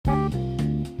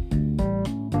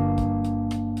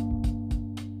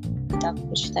так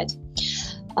прочитать.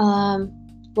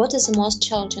 What is the most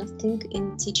challenging thing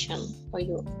in teaching for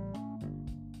you?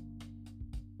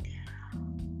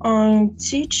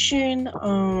 Teaching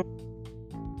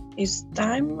is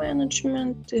time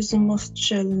management is the most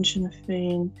challenging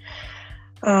thing,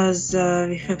 as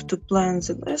we have to plan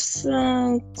the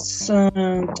lessons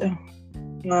and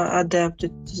adapt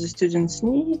it to the students'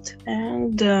 need,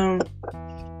 and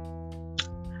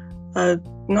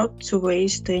not to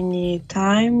waste any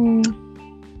time.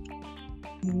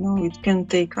 It can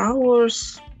take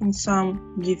hours in some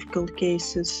difficult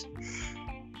cases.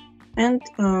 And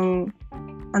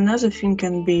another thing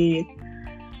can be,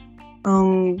 I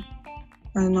don't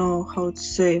know how to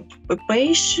say,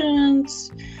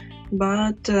 patience,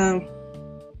 but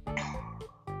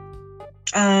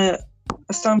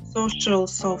some social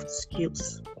soft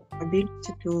skills,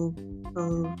 ability to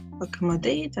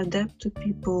accommodate, adapt to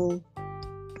people.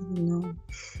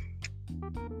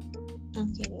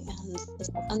 Okay, and the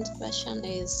second question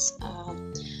is,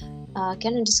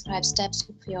 can you describe steps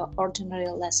of your ordinary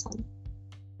lesson?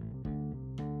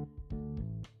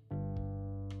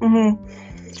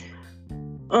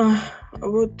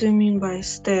 What do you mean by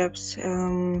steps?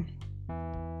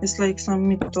 It's like some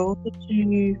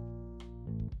methodology.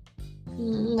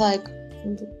 Like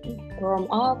warm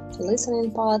up,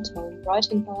 listening part, or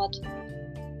writing part?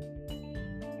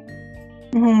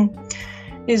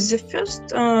 Is the first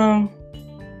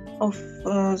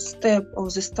step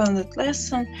of the standard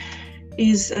lesson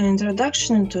is an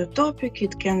introduction into a topic.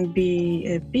 It can be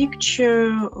a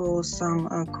picture or some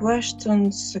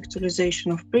questions,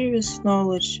 actualization of previous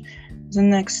knowledge. The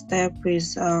next step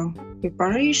is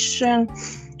preparation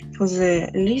for the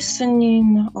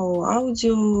listening or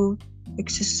audio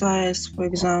exercise, for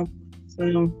example,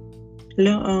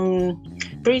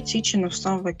 pre-teaching of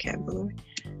some vocabulary.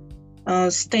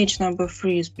 Stage number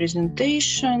 3 is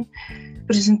presentation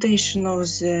of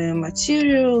the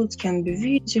material. It can be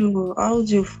video,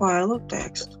 audio file, or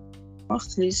text.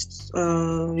 Mostly it's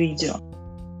video.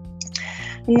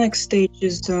 The next stage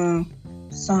is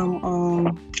some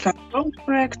control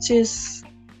practice,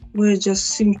 where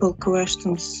just simple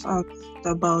questions asked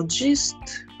about gist,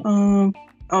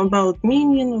 about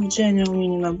meaning, general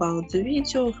meaning about the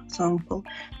video, for example,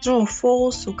 true or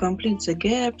false, or complete the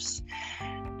gaps.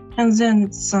 And then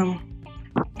it's some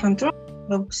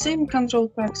same control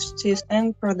practices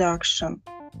and production,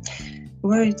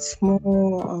 where it's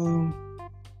more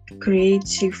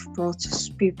creative process.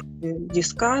 People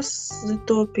discuss the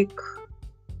topic,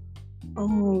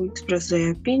 or express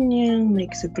their opinion,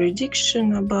 make the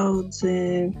prediction about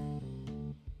the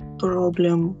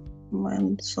problem,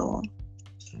 and so on.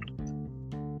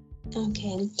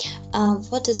 Okay.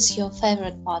 What is your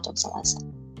favorite part of the lesson?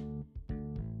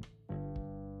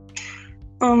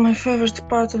 My favorite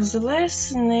part of the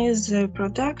lesson is the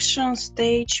production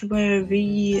stage, where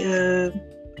we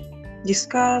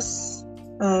discuss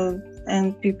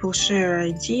and people share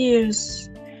ideas,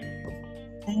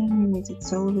 and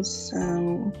it's always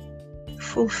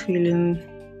fulfilling.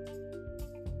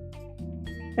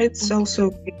 It's also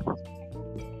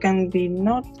can be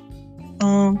not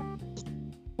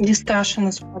discussion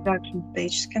as production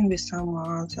stage. It can be some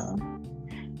other,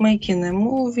 making a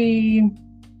movie,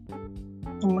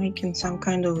 making some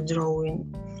kind of drawing.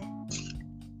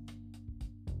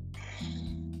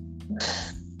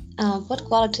 What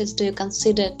qualities do you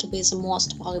consider to be the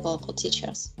most valuable for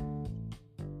teachers?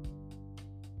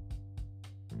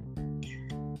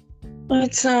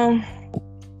 It's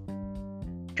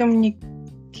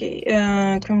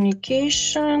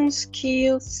communication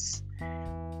skills.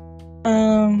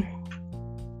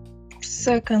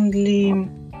 Secondly,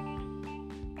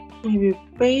 maybe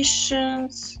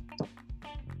patience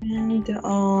and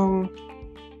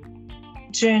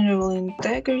general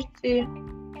integrity,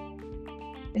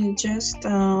 and just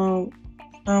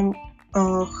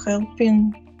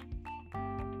helping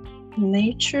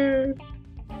nature,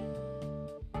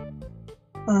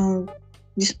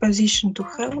 disposition to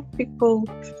help people,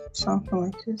 something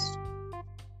like this.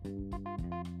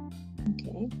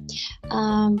 Okay.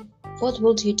 What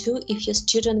would you do if your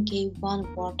student gave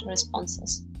one-word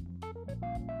responses?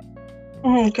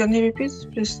 Can you repeat,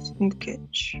 please? Didn't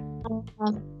catch.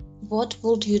 What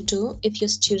would you do if your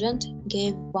student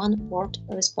gave one-word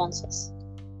responses?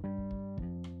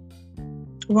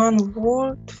 One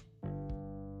word?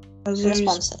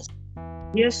 Responses.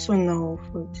 Yes or no,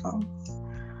 for example.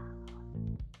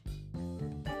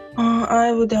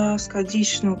 I would ask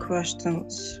additional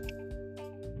questions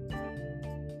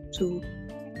to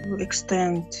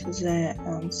extend the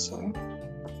answer.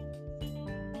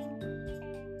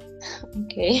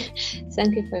 Okay,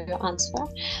 thank you for your answer.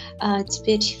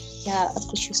 Теперь я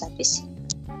отключу запись.